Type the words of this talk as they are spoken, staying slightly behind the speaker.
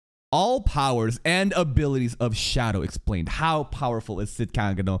All powers and abilities of Shadow explained. How powerful is Cid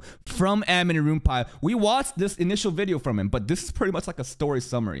Kagenou from Anime Rumpai? We watched this initial video from him, but this is pretty much like a story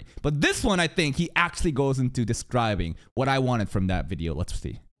summary. But this one, I think he actually goes into describing what I wanted from that video. Let's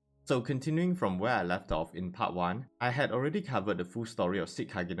see. So continuing from where I left off in part 1, I had already covered the full story of Cid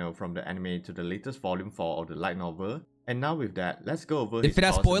Kagenou from the anime to the latest volume 4 of the light novel. And now with that, let's go over if it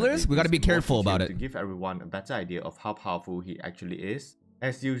has spoilers, we gotta be careful about it. To give everyone a better idea of how powerful he actually is.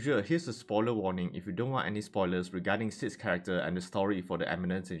 As usual, here's a spoiler warning if you don't want any spoilers regarding Cid's character and the story for the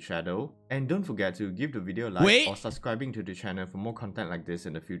Eminence in Shadow. And don't forget to give the video a like or subscribing to the channel for more content like this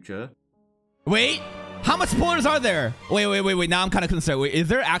in the future. Wait, how much spoilers are there? Wait. Now I'm kind of concerned. Wait, is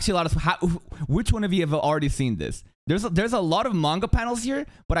there actually a lot of... which one of you have already seen this? There's a lot of manga panels here,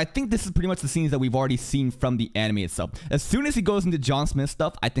 but I think this is pretty much the scenes that we've already seen from the anime itself. As soon as he goes into John Smith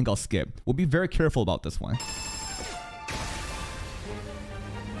stuff, I think I'll skip. We'll be very careful about this one.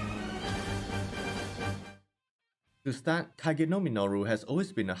 To start, Kagenou Minoru has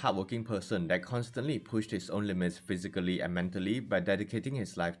always been a hardworking person that constantly pushed his own limits physically and mentally by dedicating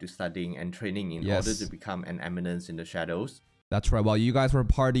his life to studying and training in order to become an eminence in the shadows. That's right, while you guys were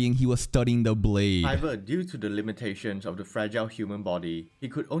partying, he was studying the blade. However, due to the limitations of the fragile human body, he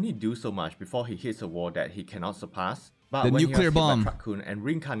could only do so much before he hits a wall that he cannot surpass. But the when nuclear he was bomb. hit by Raccoon and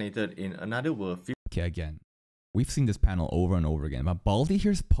reincarnated in another world... Okay, again. We've seen this panel over and over again, but Baldi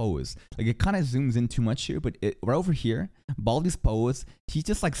here's pose. Like, it kind of zooms in too much here, but right over here, Baldi's pose, he's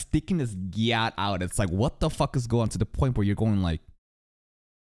just like sticking his gyat out. It's like, what the fuck is going on, to the point where you're going like,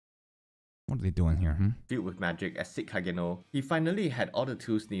 what are they doing here, Filled with magic as Cid Kagenou, he finally had all the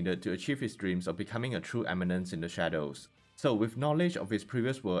tools needed to achieve his dreams of becoming a true eminence in the shadows. So with knowledge of his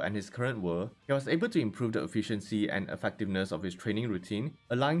previous world and his current world, he was able to improve the efficiency and effectiveness of his training routine,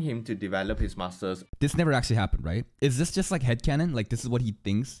 allowing him to develop his masters. This never actually happened, right? Is this just like headcanon? Like, this is what he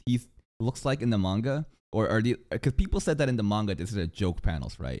thinks he looks like in the manga? Or are the... Because people said that in the manga, this is a joke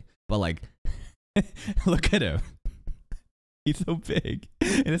panels, right? But like, look at him. He's so big,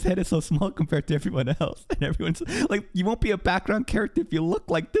 and his head is so small compared to everyone else. And everyone's like, you won't be a background character if you look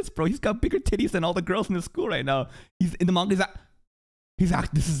like this, bro. He's got bigger titties than all the girls in the school right now. He's in the manga.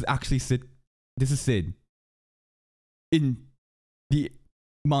 This is actually Cid. This is Cid in the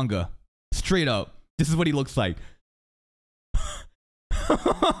manga. Straight up, this is what he looks like.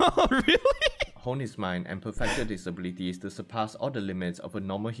 Really? Honed his mind and perfected his abilities to surpass all the limits of a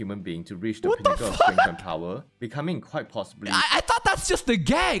normal human being to reach the pinnacle of strength and power, becoming quite possibly... I thought that's just a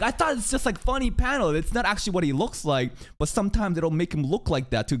gag. I thought it's just like funny panel. It's not actually what he looks like, but sometimes it'll make him look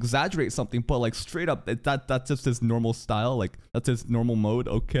like that to exaggerate something, but like straight up, that's just his normal style. Like, that's his normal mode,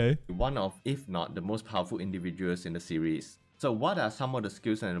 okay? One of, if not the most powerful individuals in the series. So what are some of the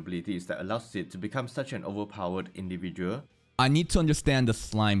skills and abilities that allow Cid to become such an overpowered individual? I need to understand the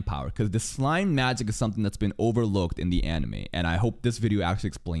slime power, because the slime magic is something that's been overlooked in the anime, and I hope this video actually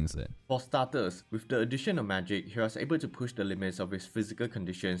explains it. For starters, with the addition of magic, he was able to push the limits of his physical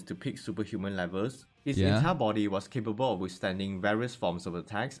conditions to peak superhuman levels. His entire body was capable of withstanding various forms of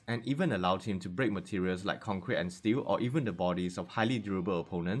attacks, and even allowed him to break materials like concrete and steel, or even the bodies of highly durable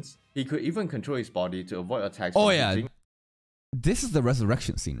opponents. He could even control his body to avoid attacks from hitting. This is the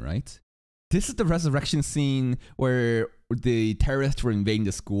resurrection scene, right? This is the resurrection scene where the terrorists were invading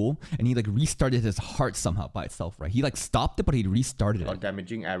the school, and he like restarted his heart somehow by itself, right? He like stopped it, but he restarted it. Or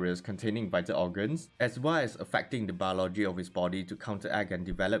damaging areas containing vital organs, as well as affecting the biology of his body to counteract and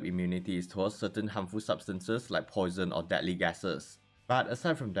develop immunities towards certain harmful substances like poison or deadly gases. But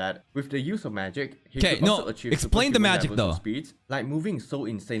aside from that, with the use of magic, he could also achieve explain the magic though. Speed, like moving so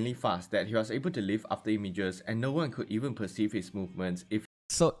insanely fast that he was able to live after images, and no one could even perceive his movements if...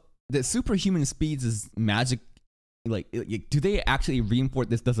 So the superhuman speeds is magic. Like, do they actually reinforce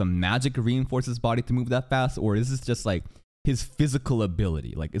this? Does a magic reinforce his body to move that fast, or is this just like his physical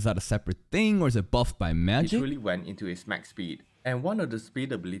ability? Like, is that a separate thing, or is it buffed by magic? It really went into his max speed. And one of the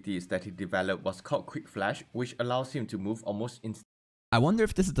speed abilities that he developed was called Quick Flash, which allows him to move almost instantly. I wonder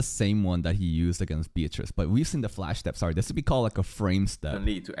if this is the same one that he used against Beatrice, but we've seen the flash step. Sorry, this would be called like a frame step.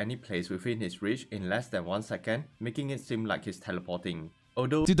 To any place within his reach in less than 1 second, making it seem like he's teleporting.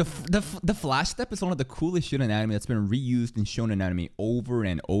 Although, dude, the flash step is one of the coolest shit in anime that's been reused and shown in anime over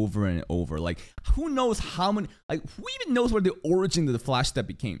and over and over. Like, who knows how many, like, who even knows where the origin of the flash step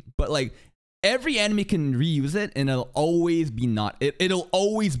became? But like, every anime can reuse it, and it'll always be it'll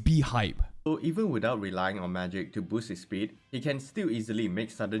always be hype. So even without relying on magic to boost his speed, he can still easily make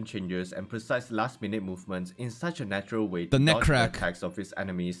sudden changes and precise last-minute movements in such a natural way to dodge the attacks of his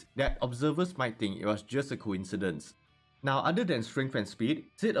enemies that observers might think it was just a coincidence. Now, other than strength and speed,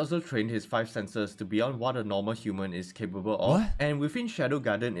 Cid also trained his 5 senses to beyond what a normal human is capable of. What? And within Shadow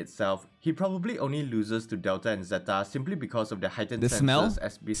Garden itself, he probably only loses to Delta and Zeta simply because of their heightened senses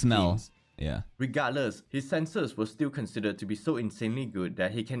as beast kings. Yeah. Regardless, his senses were still considered to be so insanely good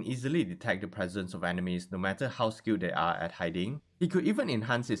that he can easily detect the presence of enemies no matter how skilled they are at hiding. He could even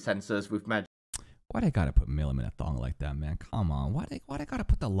enhance his senses with magic. Why they gotta put Milim in a thong like that, man? Come on. Why they gotta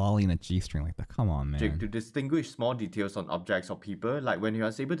put the lolly in a G-string like that? Come on, man. To distinguish small details on objects or people, like when he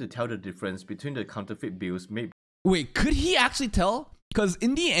was able to tell the difference between the counterfeit bills made. Wait, could he actually tell? Because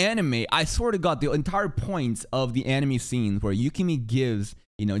in the anime, I swear to God, the entire point of the anime scenes where Yukimi gives,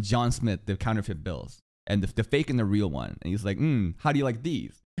 you know, John Smith the counterfeit bills and the fake and the real one, and he's like, how do you like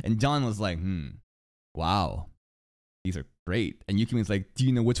these? And John was like, wow, these are great. And Yukimi's like, do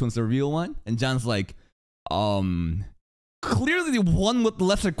you know which one's the real one? And John's like, clearly the one with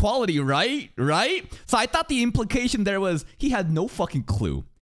lesser quality, right? So I thought the implication there was he had no fucking clue.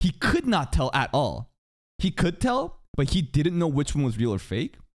 He could not tell at all. He could tell, but he didn't know which one was real or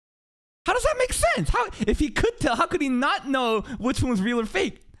fake. How does that make sense? How, if he could tell, how could he not know which one was real or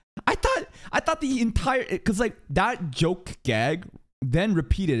fake? I thought the entire, because like that joke gag then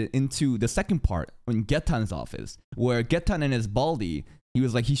repeated it into the second part in Getan's office, where Getan and his baldy, he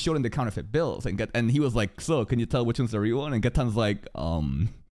was like, he showed him the counterfeit bills, and he was like, so can you tell which one's the real one? And Getan's like,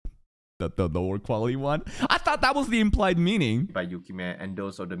 the lower quality one. I thought that was the implied meaning. By Yukime and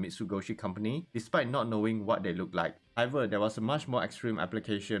those of the Mitsugoshi company, despite not knowing what they looked like. However, there was a much more extreme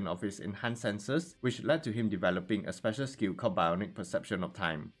application of his enhanced senses, which led to him developing a special skill called bionic perception of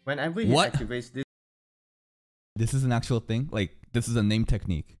time. Whenever he activates this... This is an actual thing? Like, this is a name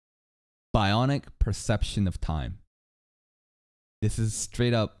technique. Bionic perception of time. This is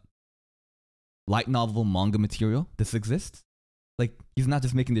straight up light novel manga material. This exists? Like, he's not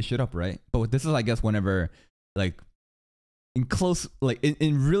just making this shit up, right? But this is, I guess, whenever, like, in close, like,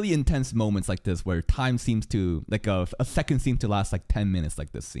 in really intense moments like this, where time seems to, like, a second seems to last, like, 10 minutes,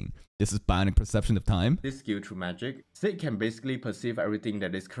 like this scene. This is bionic perception of time. This skill through magic, Cid can basically perceive everything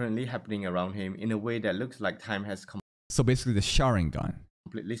that is currently happening around him in a way that looks like time has so basically the Sharingan.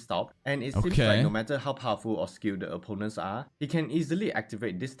 Completely stopped, and it seems like no matter how powerful or skilled the opponents are, he can easily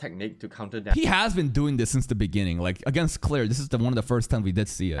activate this technique to counter them. He has been doing this since the beginning. Like against Claire, this is one of the first times we did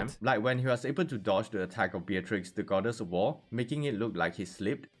see it. Like when he was able to dodge the attack of Beatrix, the goddess of war, making it look like he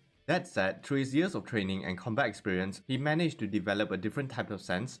slipped. That said, through his years of training and combat experience, he managed to develop a different type of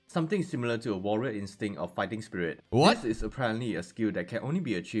sense, something similar to a warrior instinct of fighting spirit. What? This is apparently a skill that can only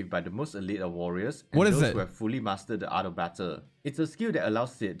be achieved by the most elite of warriors and what is those it? who have fully mastered the art of battle. It's a skill that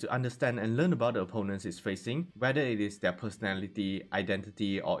allows Cid to understand and learn about the opponents he's facing, whether it is their personality,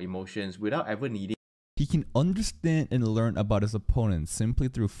 identity, or emotions, without ever needing. He can understand and learn about his opponents simply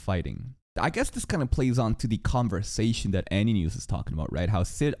through fighting. I guess this kind of plays on to the conversation that Annie News is talking about, right? How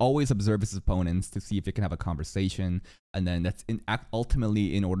Cid always observes his opponents to see if he can have a conversation, and then that's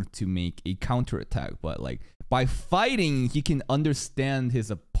ultimately in order to make a counterattack. But like by fighting, he can understand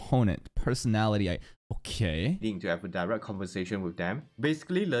his opponent personality. Okay. To have a direct conversation with them,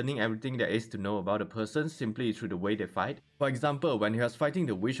 basically learning everything there is to know about a person simply through the way they fight. For example, when he was fighting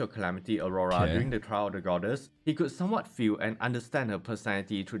the Wish of Calamity Aurora during the trial of the goddess, he could somewhat feel and understand her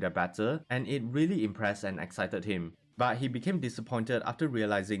personality through their battle, and it really impressed and excited him. But he became disappointed after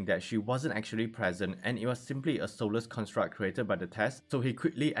realizing that she wasn't actually present and it was simply a soulless construct created by the test, so he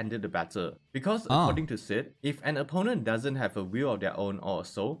quickly ended the battle. Because according to Cid, if an opponent doesn't have a will of their own or a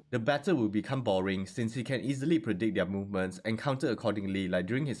soul, the battle will become boring since he can easily predict their movements and counter accordingly, like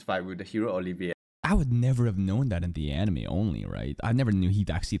during his fight with the hero Olivier. I would never have known that in the anime only, right? I never knew he'd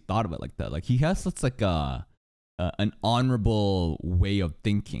actually thought of it like that. Like he has such like an honorable way of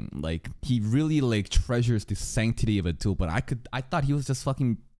thinking. Like he really like treasures the sanctity of a tool, but I thought he was just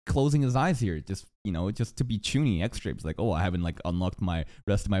fucking closing his eyes here, just, you know, just to be chuny extra. It's like, oh, I haven't like unlocked my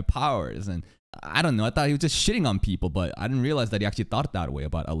rest of my powers, and I don't know, I thought he was just shitting on people, but I didn't realize that he actually thought that way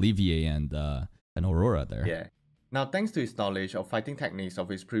about Olivier and Aurora there. Yeah. Now, thanks to his knowledge of fighting techniques of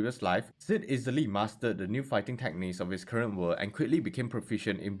his previous life, Cid easily mastered the new fighting techniques of his current world and quickly became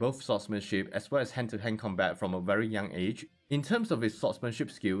proficient in both swordsmanship as well as hand-to-hand combat from a very young age. In terms of his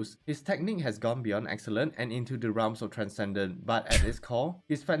swordsmanship skills, his technique has gone beyond excellent and into the realms of transcendent, but at its core,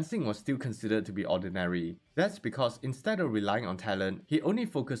 his fencing was still considered to be ordinary. That's because instead of relying on talent, he only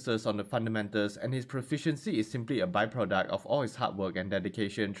focuses on the fundamentals, and his proficiency is simply a byproduct of all his hard work and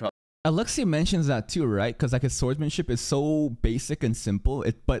dedication throughout. Alexia mentions that too, right? Because like his swordsmanship is so basic and simple,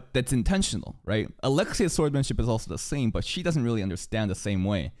 but that's intentional, right? Alexia's swordsmanship is also the same, but she doesn't really understand the same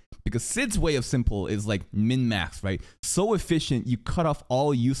way. Because Cid's way of simple is like min-max, right? So efficient, you cut off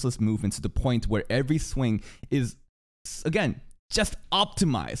all useless movements to the point where every swing is again, just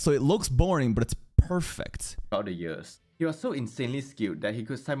optimized. So it looks boring, but it's perfect. Throughout the years, he was so insanely skilled that he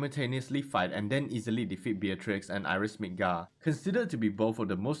could simultaneously fight and then easily defeat Beatrix and Iris Midgar, considered to be both of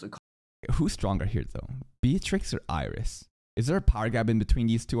the most... Who's stronger here though? Beatrix or Iris? Is there a power gap in between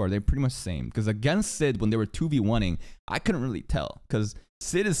these two? Or are they pretty much the same? Because against Cid, when they were 2v1ing, I couldn't really tell. Because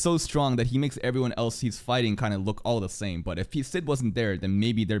Cid is so strong that he makes everyone else he's fighting kind of look all the same. But if Cid wasn't there, then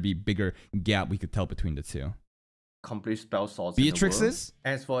maybe there'd be a bigger gap we could tell between the two. Accomplished spell swords Beatrix's?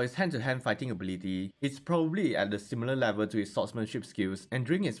 As for his hand-to-hand fighting ability, it's probably at a similar level to his swordsmanship skills, and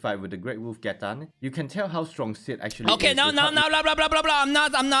during his fight with the Great Wolf Getan, you can tell how strong Cid actually okay, is. No, blah, blah, blah, blah, blah. I'm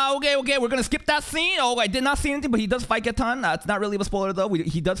not, okay, we're gonna skip that scene. Oh, I did not see anything, but he does fight Getan. It's not really a spoiler though.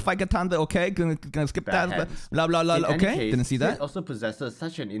 He does fight Getan, though, okay, gonna skip that. Blah, blah, blah, okay, case, didn't see that. Cid also possesses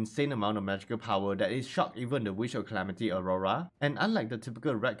such an insane amount of magical power that it shocked even the Witch of Calamity Aurora, and unlike the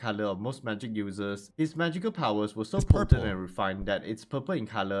typical red color of most magic users, his magical powers were so potent and refined that it's purple in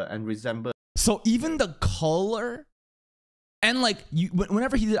color and resembles... So even the color, and like,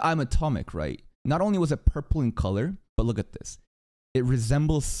 whenever he did I'm Atomic, right? Not only was it purple in color, but look at this. It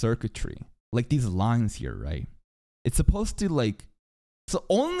resembles circuitry. Like these lines here, right? It's supposed to like... So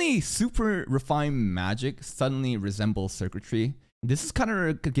only super refined magic suddenly resembles circuitry. This is kind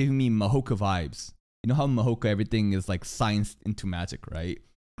of giving me Mahoka vibes. You know how Mahoka everything is like scienced into magic, right?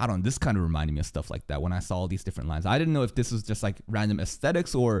 I don't know, this kind of reminded me of stuff like that when I saw all these different lines. I didn't know if this was just like random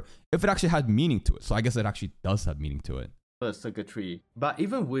aesthetics or if it actually had meaning to it. So I guess it actually does have meaning to it. Circuitry. But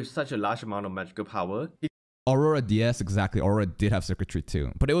even with such a large amount of magical power, Aurora DS, exactly. Aurora did have circuitry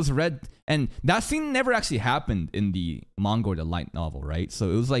too. But it was red, and that scene never actually happened in the manga or the light novel, right? So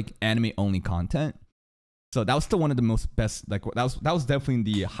it was like anime only content. So that was still one of the most best, like that was definitely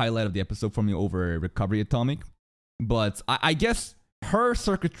the highlight of the episode for me over Recovery Atomic. But I guess her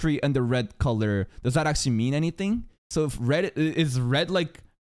circuitry and the red color, does that actually mean anything? So if red is red, like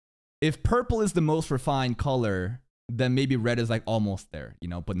if purple is the most refined color, then maybe red is like almost there, you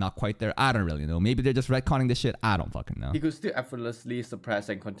know, but not quite there. I don't really know. Maybe they're just retconning this shit. I don't fucking know. He could still effortlessly suppress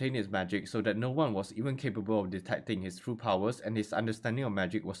and contain his magic so that no one was even capable of detecting his true powers, and his understanding of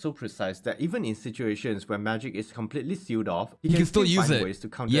magic was so precise that even in situations where magic is completely sealed off, he can still use find ways to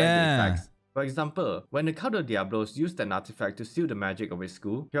counteract the effects. For example, when the Count of Diablos used an artifact to seal the magic of his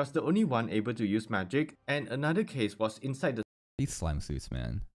school, he was the only one able to use magic, and another case was inside the... These slime suits,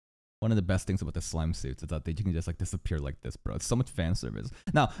 man. One of the best things about the slime suits is that you can just like disappear like this, bro. It's so much fan service.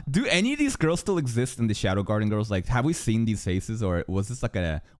 Now, do any of these girls still exist in the Shadow Garden girls? Like, have we seen these faces, or was this like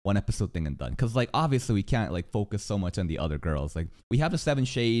a one episode thing and done? Because like, obviously we can't like focus so much on the other girls. Like, we have the 7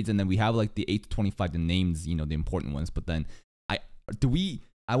 shades, and then we have like the 8 to 25, the names, you know, the important ones. But then,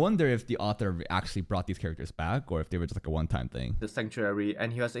 I wonder if the author actually brought these characters back, or if they were just like a one-time thing. The sanctuary,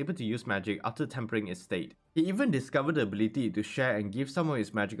 and he was able to use magic after tempering its state. He even discovered the ability to share and give some of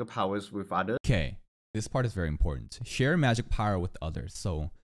his magical powers with others. Okay, this part is very important. Share magic power with others.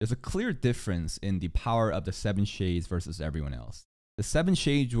 So there's a clear difference in the power of the 7 shades versus everyone else. The 7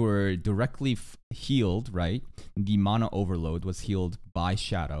 shades were directly healed, right? The mana overload was healed by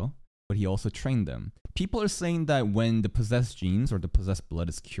Shadow, but he also trained them. People are saying that when the possessed genes or the possessed blood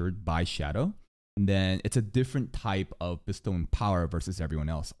is cured by Shadow, then it's a different type of bestowing power versus everyone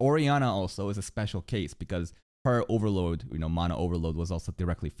else. Oriana also is a special case because her overload, you know, mana overload was also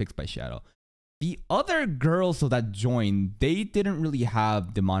directly fixed by Shadow. The other girls that joined, they didn't really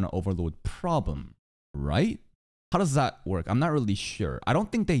have the mana overload problem, right? How does that work? I'm not really sure. I don't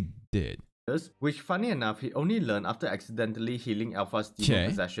think they did. Which, funny enough, he only learned after accidentally healing Alpha's demon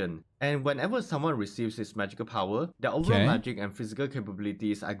possession. And whenever someone receives his magical power, their overall magic and physical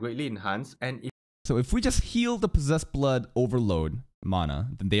capabilities are greatly enhanced. And so if we just heal the possessed blood overload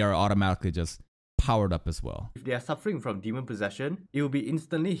mana, then they are automatically just powered up as well. If they are suffering from demon possession, it will be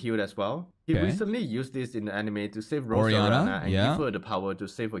instantly healed as well. He recently used this in the anime to save Oriana and give her the power to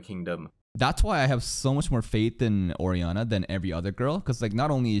save her kingdom. That's why I have so much more faith in Oriana than every other girl, because like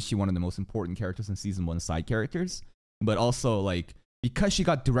not only is she one of the most important characters in season 1 side characters, but also like because she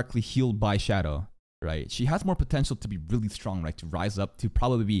got directly healed by Shadow, right? She has more potential to be really strong, right? To rise up to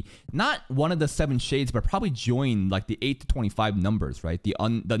probably be not one of the 7 shades, but probably join like the 8 to 25 numbers, right?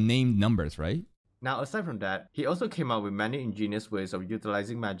 The named numbers, right? Now, aside from that, he also came up with many ingenious ways of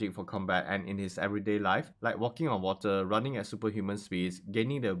utilizing magic for combat and in his everyday life, like walking on water, running at superhuman speeds,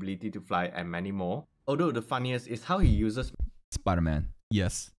 gaining the ability to fly, and many more. Although the funniest is how he uses Spider-Man.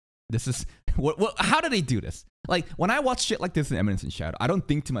 Yes. This is... how did they do this? Like, when I watch shit like this in Eminence and Shadow, I don't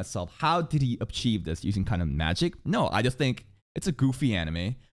think to myself, how did he achieve this using kind of magic? No, I just think it's a goofy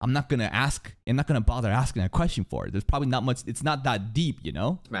anime. I'm not gonna bother asking a question for it. There's probably not much, it's not that deep, you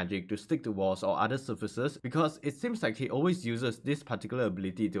know? Magic to stick to walls or other surfaces because it seems like he always uses this particular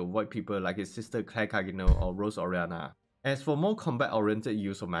ability to avoid people like his sister Cid Kagenou or Rose Oriana. As for more combat-oriented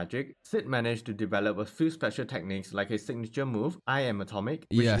use of magic, Cid managed to develop a few special techniques like his signature move, I Am Atomic,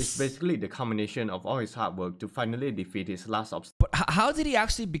 which is basically the culmination of all his hard work to finally defeat his last obstacle. But how did he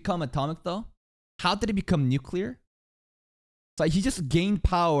actually become atomic though? How did he become nuclear? So he just gained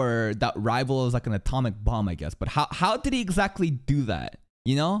power that rivals like an atomic bomb, I guess. But how did he exactly do that?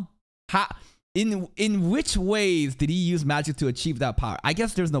 You know? How in which ways did he use magic to achieve that power? I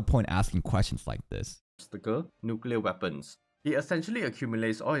guess there's no point asking questions like this. Nuclear weapons. He essentially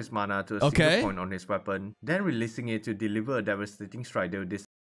accumulates all his mana to a single point on his weapon, then releasing it to deliver a devastating strike.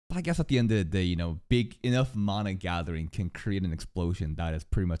 I guess at the end of the day, you know, big enough mana gathering can create an explosion that is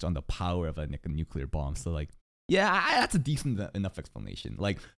pretty much on the power of a nuclear bomb. So like, yeah, that's a decent enough explanation.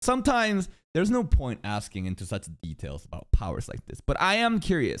 Like, sometimes there's no point asking into such details about powers like this. But I am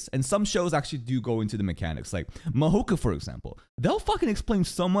curious, and some shows actually do go into the mechanics. Like Mahoka, for example. They'll fucking explain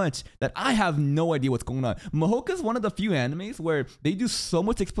so much that I have no idea what's going on. Mahoka is one of the few animes where they do so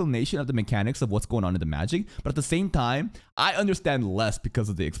much explanation of the mechanics of what's going on in the magic. But at the same time, I understand less because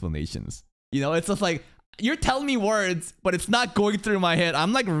of the explanations. You know, it's just like, you're telling me words, but it's not going through my head.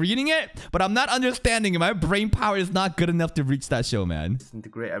 I'm like reading it, but I'm not understanding it. My brain power is not good enough to reach that show, man.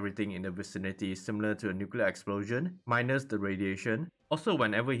 Disintegrate everything in the vicinity similar to a nuclear explosion, minus the radiation. Also,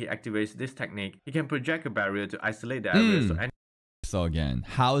 whenever he activates this technique, he can project a barrier to isolate the area. So again,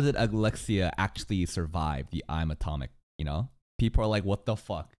 how did Alexia actually survive the I'm Atomic? You know? People are like, what the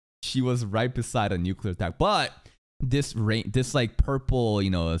fuck? She was right beside a nuclear attack, but this like purple,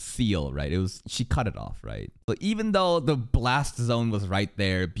 you know, seal, right? She cut it off, right? So even though the blast zone was right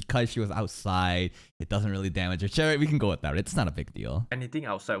there, because she was outside, it doesn't really damage her. Sure, we can go with that. It's not a big deal. Anything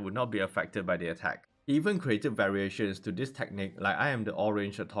outside would not be affected by the attack. He even created variations to this technique, like I Am the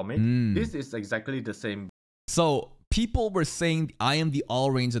All-Range Atomic. This is exactly the same. So people were saying I Am the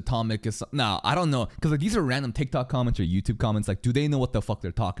All-Range Atomic is... Now, I don't know, because like, these are random TikTok comments or YouTube comments. Like, do they know what the fuck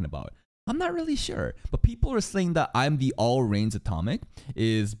they're talking about? I'm not really sure, but people are saying that I'm the all-range atomic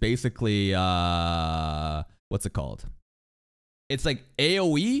is basically, what's it called? It's like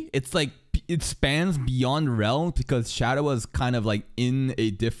AoE. It's like, it spans beyond realms because Shadow was kind of like in a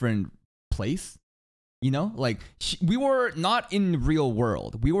different place. You know, like we were not in real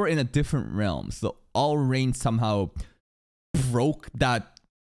world. We were in a different realm. So all-range somehow broke that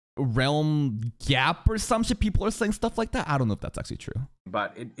realm gap or some shit. People are saying stuff like that. I don't know if that's actually true.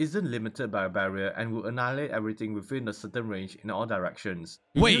 But it isn't limited by a barrier and will annihilate everything within a certain range in all directions.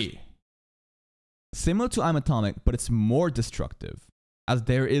 Wait. Similar to I'm Atomic, but it's more destructive, as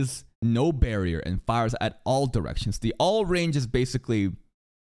there is no barrier and fires at all directions. The all range is basically...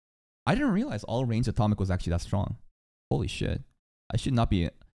 I didn't realize all range Atomic was actually that strong. Holy shit. I should not be...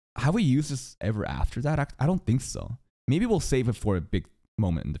 Have we used this ever after that? I don't think so. Maybe we'll save it for a big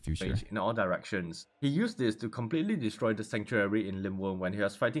moment in the future. In all directions. He used this to completely destroy the sanctuary in Limworm when he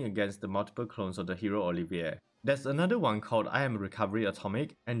was fighting against the multiple clones of the hero Olivier. There's another one called I Am Recovery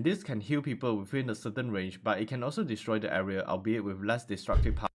Atomic, and this can heal people within a certain range, but it can also destroy the area, albeit with less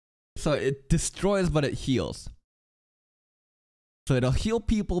destructive power. So it destroys, but it heals. So it'll heal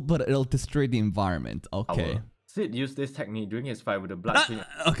people, but it'll destroy the environment. Okay. Cid used this technique during his fight with the Blood Queen.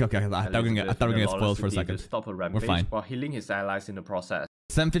 Okay. I thought we were gonna get spoiled for a second. To stop a rampage while healing his allies in the process.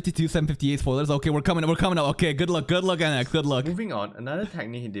 752, 758 spoilers. Okay, we're coming up. Okay, good luck, Annex. Good luck. Moving on, another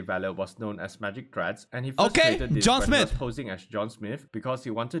technique he developed was known as magic threads, and he first created this when he was posing as John Smith because he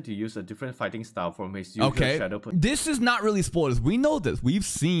wanted to use a different fighting style from his usual shadow. This is not really spoilers. We know this. We've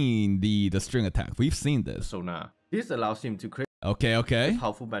seen the string attack. We've seen this. Persona. This allows him to create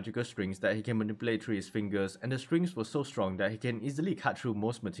powerful magical strings that he can manipulate through his fingers, and the strings were so strong that he can easily cut through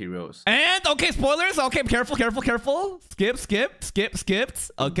most materials. And spoilers. Okay, careful.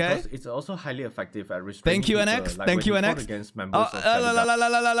 Skipped. Okay. Because it's also highly effective at restraining Thank you, NX. Like Thank you, NX. Against members of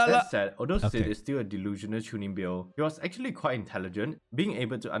that said, although Cid is still a delusional tuning bill, he was actually quite intelligent, being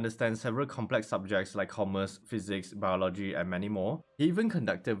able to understand several complex subjects like commerce, physics, biology, and many more. He even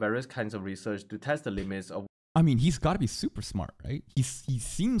conducted various kinds of research to test the limits of... I mean, he's got to be super smart, right? He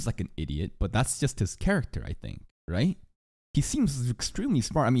seems like an idiot, but that's just his character, I think, right? He seems extremely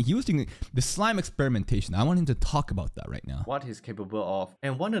smart. I mean, he was doing the slime experimentation. I want him to talk about that right now. What he's capable of.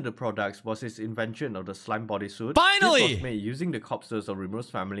 And one of the products was his invention of the slime bodysuit. Finally! This was made using the corpses of Rimuru's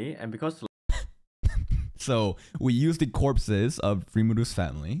family, and because... So, we used the corpses of Rimuru's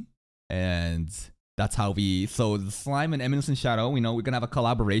family, and... That's how so the slime and Eminence and Shadow, we know we're gonna have a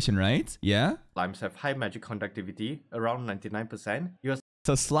collaboration, right? Yeah? Slimes have high magic conductivity, around 99%.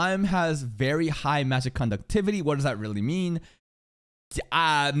 So slime has very high magic conductivity. What does that really mean?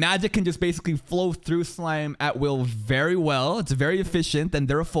 Magic can just basically flow through slime at will very well. It's very efficient and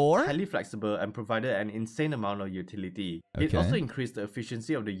therefore highly flexible and provided an insane amount of utility. It also increased the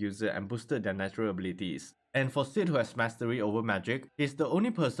efficiency of the user and boosted their natural abilities. And for Cid, who has mastery over magic, he's the only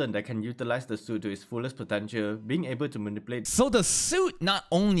person that can utilize the suit to its fullest potential, being able to manipulate. So the suit, not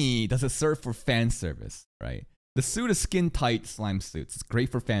only does it serve for fan service, right? The suit is skin-tight slime suits. It's great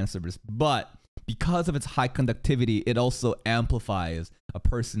for fan service, but because of its high conductivity, it also amplifies a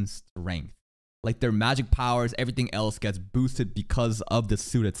person's strength. Like their magic powers, everything else gets boosted because of the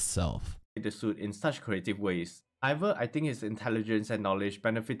suit itself. The suit in such creative ways. However, I think his intelligence and knowledge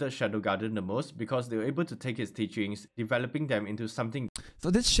benefited Shadow Garden the most because they were able to take his teachings, developing them into something.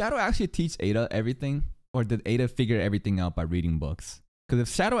 So did Shadow actually teach Ada everything? Or did Ada figure everything out by reading books? Because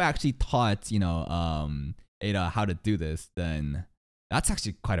if Shadow actually taught, Ada how to do this, then that's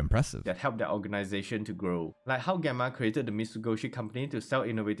actually quite impressive. That helped their organization to grow. Like how Gamma created the Mitsugoshi company to sell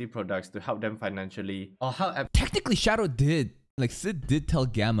innovative products to help them financially. Or how... Technically, Shadow did. Like Cid did tell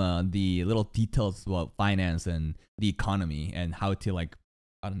Gamma the little details about finance and the economy and how to like,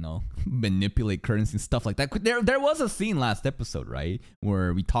 I don't know, manipulate currency and stuff like that. There was a scene last episode, right?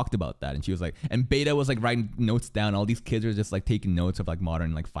 Where we talked about that and she was like, and Beta was like writing notes down. All these kids are just like taking notes of like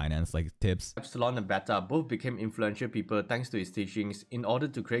modern like finance like tips. Epsilon and Beta both became influential people thanks to his teachings in order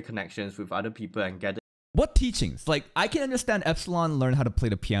to create connections with other people and gather. What teachings? Like I can understand Epsilon learned how to play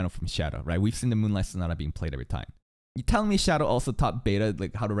the piano from Shadow, right? We've seen the Moonlight Sonata being played every time. You telling me Shadow also taught Beta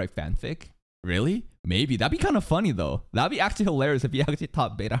like how to write fanfic? Really? Maybe. That'd be kind of funny though. That'd be actually hilarious if he actually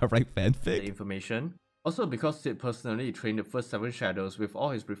taught Beta how to write fanfic. The information. Also, because Cid personally trained the first 7 shadows with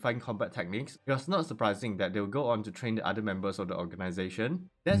all his refined combat techniques, it was not surprising that they would go on to train the other members of the organization.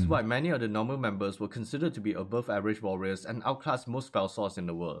 That's why many of the normal members were considered to be above average warriors and outclass most spell swords in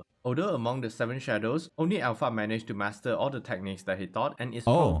the world. Although among the 7 shadows, only Alpha managed to master all the techniques that he taught and is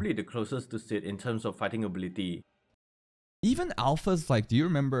probably the closest to Cid in terms of fighting ability. Even Alpha's like, do you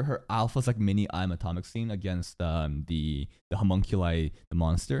remember her Alpha's like mini I'm Atomic scene against the homunculi, the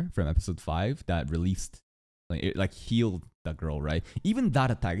monster from episode 5 that released, like it like healed that girl, right? Even that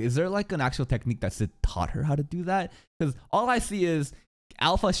attack, is there like an actual technique that Cid taught her how to do that? Because all I see is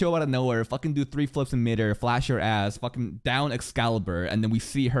Alpha show out of nowhere, fucking do 3 flips in midair, flash her ass, fucking down Excalibur, and then we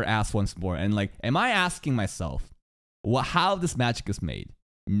see her ass once more. And like, am I asking myself, how this magic is made?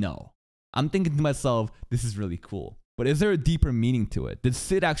 No. I'm thinking to myself, this is really cool. But is there a deeper meaning to it? Did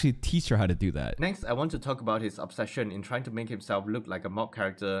Cid actually teach her how to do that? Next, I want to talk about his obsession in trying to make himself look like a mob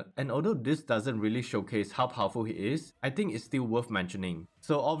character, and although this doesn't really showcase how powerful he is, I think it's still worth mentioning.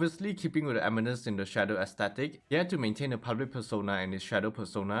 So obviously, keeping with the eminence in the shadow aesthetic, he had to maintain a public persona and his shadow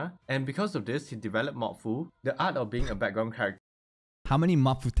persona, and because of this, he developed Mobfu, the art of being a background character. How many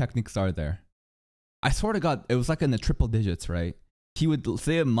Mobfu techniques are there? I swear to God, it was like in the triple digits, right? He would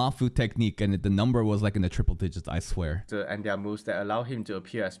say a Mafu technique and the number was like in the triple digits, I swear. And there are moves that allow him to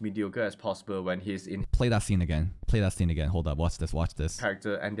appear as mediocre as possible when he's in... Play that scene again. Play that scene again. Hold up. Watch this. Watch this.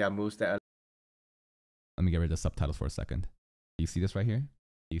 Character, and there are moves that... Let me get rid of the subtitles for a second. Do you see this right here?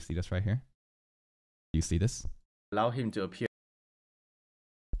 Do you see this right here? Do you see this? Allow him to appear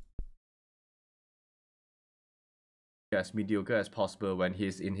as mediocre as possible when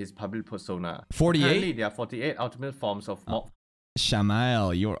he's in his public persona. 48? Currently, there are 48 ultimate forms of mob...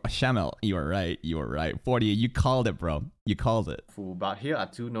 Shamal, you were right. You were right. 48. You called it, bro. You called it. But here are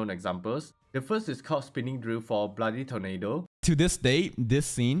 2 known examples. The first is called Spinning Drill for Bloody Tornado. To this date, this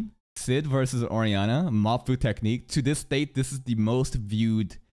scene, Cid versus Oriana, Mobfu technique. To this date, this is the most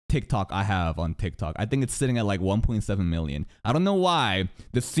viewed TikTok I have on TikTok. I think it's sitting at like 1.7 million. I don't know why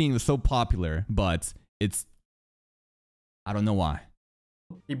this scene was so popular, but it's... I don't know why.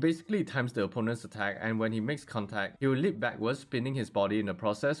 He basically times the opponent's attack, and when he makes contact, he will leap backwards, spinning his body in the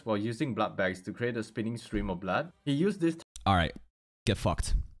process while using blood bags to create a spinning stream of blood. He used this... Alright, get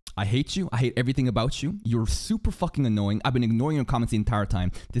fucked. I hate you. I hate everything about you. You're super fucking annoying. I've been ignoring your comments the entire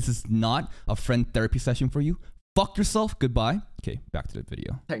time. This is not a friend therapy session for you. Fuck yourself. Goodbye. Okay, back to the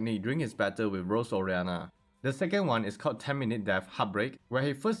video. Technique during his battle with Rose Oriana. The second one is called 10-minute death Heartbreak, where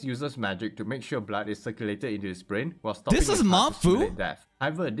he first uses magic to make sure blood is circulated into his brain while stopping this is Mobfu? Death.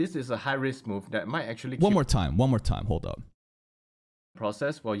 However, this is a high-risk move that might actually One more time, hold up.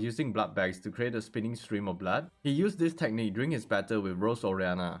 Process while using blood bags to create a spinning stream of blood. He used this technique during his battle with Rose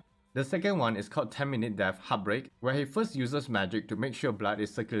Oriana. The second one is called 10-minute death Heartbreak, where he first uses magic to make sure blood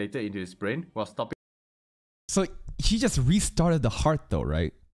is circulated into his brain while stopping... So he just restarted the heart though,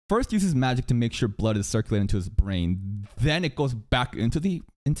 right? First uses magic to make sure blood is circulating into his brain, then it goes back into the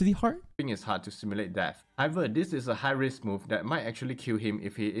into the heart? It's hard to simulate death. However, this is a high-risk move that might actually kill him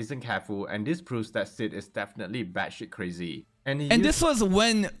if he isn't careful, and this proves that Cid is definitely batshit crazy. And this was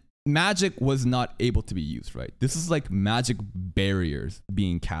when magic was not able to be used, right? This is like magic barriers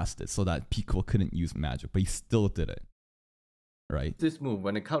being casted so that people couldn't use magic, but he still did it, right? This move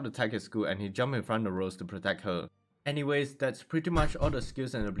when the cult attacked his school and he jumped in front of Rose to protect her. Anyways, that's pretty much all the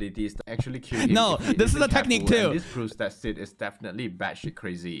skills and abilities that actually kill him. No, this is a technique too. And this proves that Cid is definitely batshit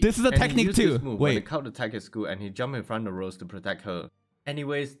crazy. This is a technique too. Wait. When the cult attacked his school and he jumped in front of Rose to protect her.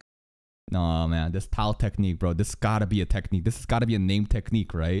 Anyways. No, man, this towel technique, bro. This gotta be a technique. This has gotta be a name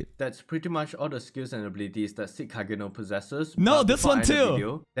technique, right? That's pretty much all the skills and abilities that Cid Kagenou possesses. No, this one too.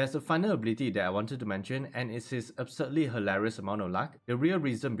 Video, there's a final ability that I wanted to mention, and it's his absurdly hilarious amount of luck, the real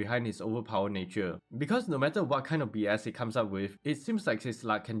reason behind his overpowered nature. Because no matter what kind of BS he comes up with, it seems like his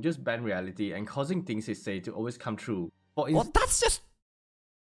luck can just bend reality and causing things he say to always come true. Well, that's just...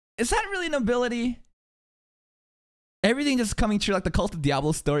 Is that really an ability? Everything just coming true, like the Cult of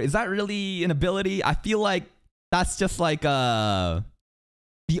Diablo story. Is that really an ability? I feel like that's just like the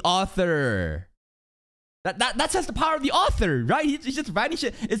author. That's just the power of the author, right? He's just writing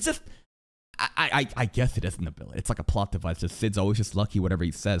shit. It's just I guess it is an ability. It's like a plot device. Just Cid's always just lucky. Whatever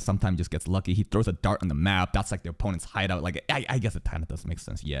he says, sometimes just gets lucky. He throws a dart on the map. That's like the opponent's hideout. Like I guess it kind of does make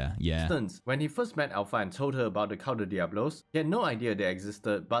sense. Yeah. When he first met Alpha and told her about the Cult of Diablos, he had no idea they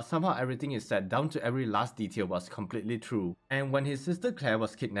existed, but somehow everything he said down to every last detail was completely true. And when his sister Claire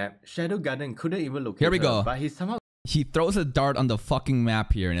was kidnapped, Shadow Garden couldn't even locate Here we her, go. But he throws a dart on the fucking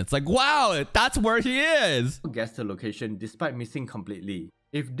map here, and it's like, wow, that's where he is. Guessed the location despite missing completely.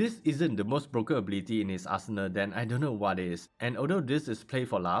 If this isn't the most broken ability in his arsenal, then I don't know what is. And although this is play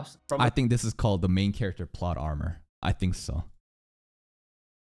for laughs, I think this is called the main character plot armor. I think so. From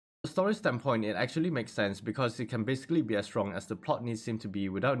a story standpoint, it actually makes sense because it can basically be as strong as the plot needs him to be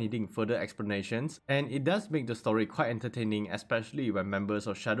without needing further explanations, and it does make the story quite entertaining, especially when members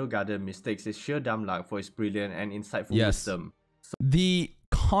of Shadow Garden mistakes his sheer dumb luck for his brilliant and insightful wisdom. The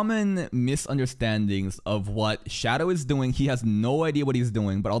common misunderstandings of what Shadow is doing, he has no idea what he's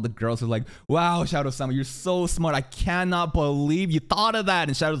doing, but all the girls are like, wow, Shadow-sama, you're so smart. I cannot believe you thought of that.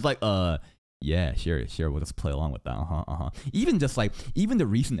 And Shadow's like, yeah, sure, we'll just play along with that. Even just like, even the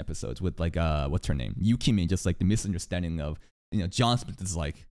recent episodes with like, what's her name? Yukimi, just like the misunderstanding of, John Smith is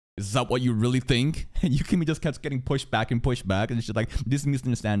like, is that what you really think? And Yukimi just kept getting pushed back, and it's just like, these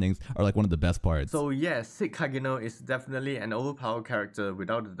misunderstandings are like one of the best parts. So yeah, Cid Kagenou is definitely an overpowered character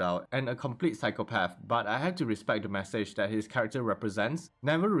without a doubt, and a complete psychopath, but I had to respect the message that his character represents.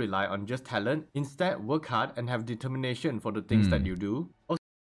 Never rely on just talent, instead work hard and have determination for the things that you do.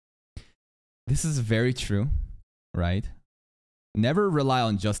 This is very true, right? Never rely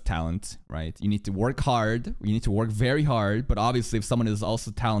on just talent, right? You need to work hard. You need to work very hard. But obviously, if someone is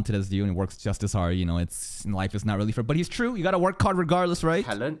also talented as you and works just as hard, it's life is not really fair. But he's true. You gotta work hard regardless, right?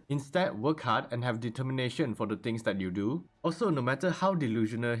 Talent. Instead, work hard and have determination for the things that you do. Also, no matter how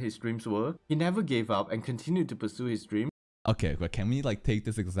delusional his dreams were, he never gave up and continued to pursue his dream. Okay, but can we like take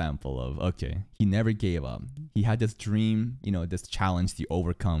this example of, okay, he never gave up. He had this dream, this challenge to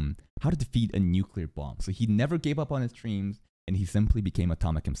overcome, how to defeat a nuclear bomb. So he never gave up on his dreams, and he simply became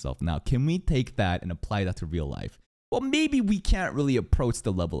atomic himself. Now, can we take that and apply that to real life? Well, maybe we can't really approach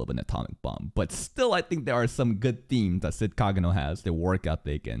the level of an atomic bomb, but still I think there are some good themes that Cid Kagenou has, the work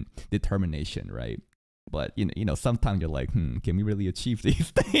ethic and determination, right? But, sometimes you're like, can we really achieve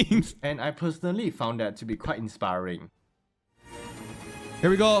these things? And I personally found that to be quite inspiring. Here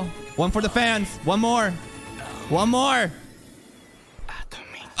we go. One for the fans. One more.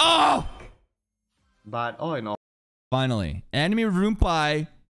 Oh! But all in all, finally, Anime Rumpai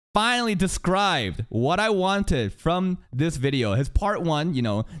finally described what I wanted from this video. His part 1,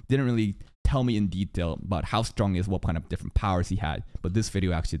 didn't really tell me in detail about how strong he is, what kind of different powers he had. But this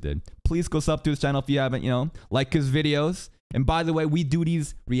video actually did. Please go sub to his channel if you haven't, like his videos. And by the way, we do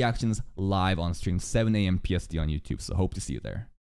these reactions live on stream, 7 a.m. PST on YouTube. So hope to see you there.